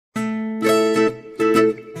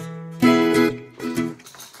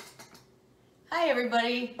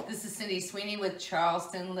everybody, this is Cindy Sweeney with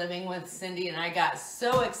Charleston Living with Cindy, and I got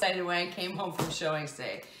so excited when I came home from showings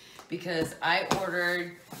day because I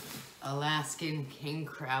ordered Alaskan king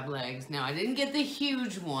crab legs. Now I didn't get the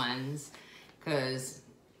huge ones because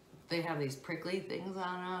they have these prickly things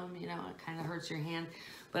on them, you know, it kind of hurts your hand,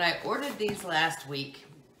 but I ordered these last week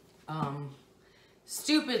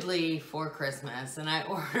stupidly for Christmas, and I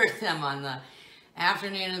ordered them on the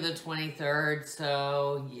afternoon of the 23rd,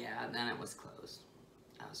 so yeah, then it was closed.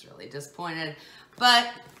 I was really disappointed, but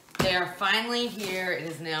they are finally here. It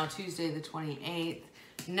is now Tuesday the 28th.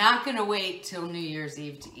 Not gonna wait till New Year's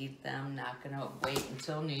Eve to eat them. Not gonna wait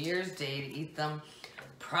until New Year's Day to eat them.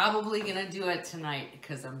 Probably gonna do it tonight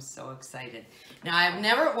because I'm so excited. Now, I've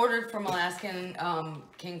never ordered from Alaskan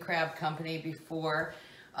King Crab Company before,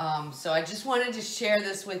 so I just wanted to share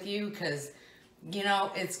this with you because, you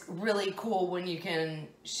know, it's really cool when you can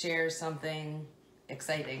share something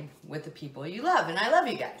exciting with the people you love, and I love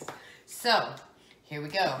you guys. So, here we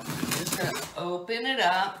go. I'm just gonna open it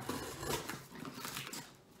up.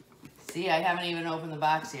 See, I haven't even opened the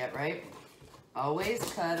box yet, right? Always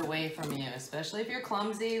cut away from you, especially if you're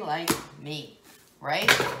clumsy like me, right?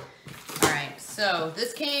 All right, so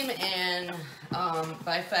this came in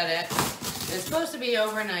by FedEx. It's supposed to be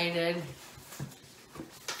overnighted.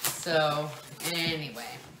 So, anyway,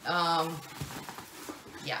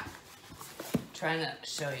 yeah, trying to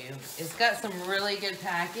show you. It's got some really good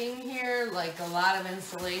packing here, like a lot of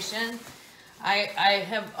insulation. I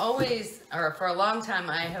have always, or for a long time,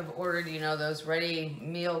 I have ordered, you know, those ready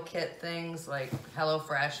meal kit things like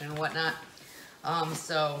HelloFresh and whatnot.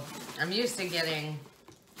 So I'm used to getting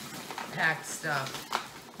packed stuff.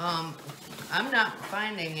 I'm not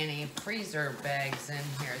finding any freezer bags in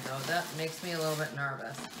here though. That makes me a little bit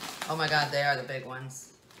nervous. Oh my God, they are the big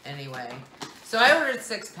ones. Anyway, so I ordered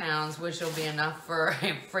 6 pounds, which will be enough for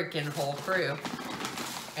a freaking whole crew.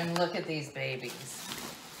 And look at these babies.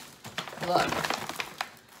 Look,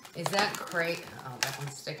 is that great? Oh, that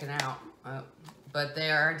one's sticking out. Oh, but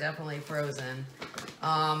they are definitely frozen.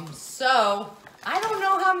 So I don't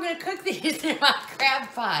know how I'm gonna cook these in my crab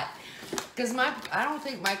pot. Because I don't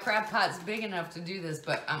think my crab pot's big enough to do this,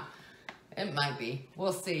 but it might be.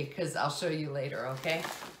 We'll see, because I'll show you later, okay?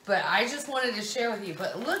 But I just wanted to share with you.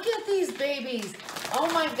 But look at these babies.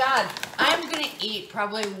 Oh my God. I'm going to eat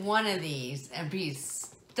probably one of these and be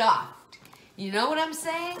stuffed. You know what I'm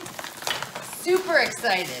saying? Super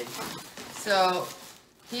excited. So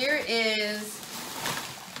here is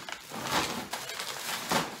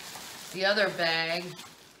the other bag.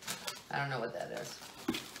 I don't know what that is.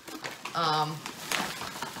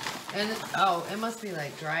 And oh, it must be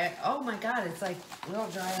like dry. Oh my God, it's like little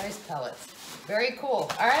dry ice pellets. Very cool.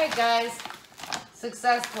 All right, guys,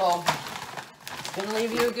 successful. Gonna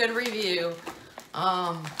leave you a good review.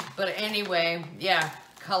 But anyway, yeah,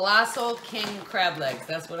 colossal king crab legs.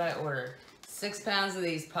 That's what I ordered. 6 pounds of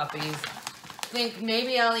these puppies. Think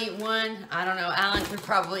maybe I'll eat one. I don't know. Alan could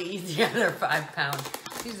probably eat the other 5 pounds.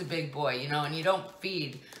 He's a big boy, you know, and you don't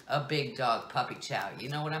feed a big dog puppy chow. You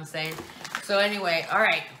know what I'm saying? So anyway, all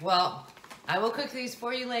right. Well, I will cook these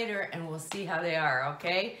for you later, and we'll see how they are,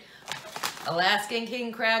 okay? Alaskan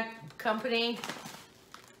King Crab Company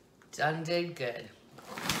done did good.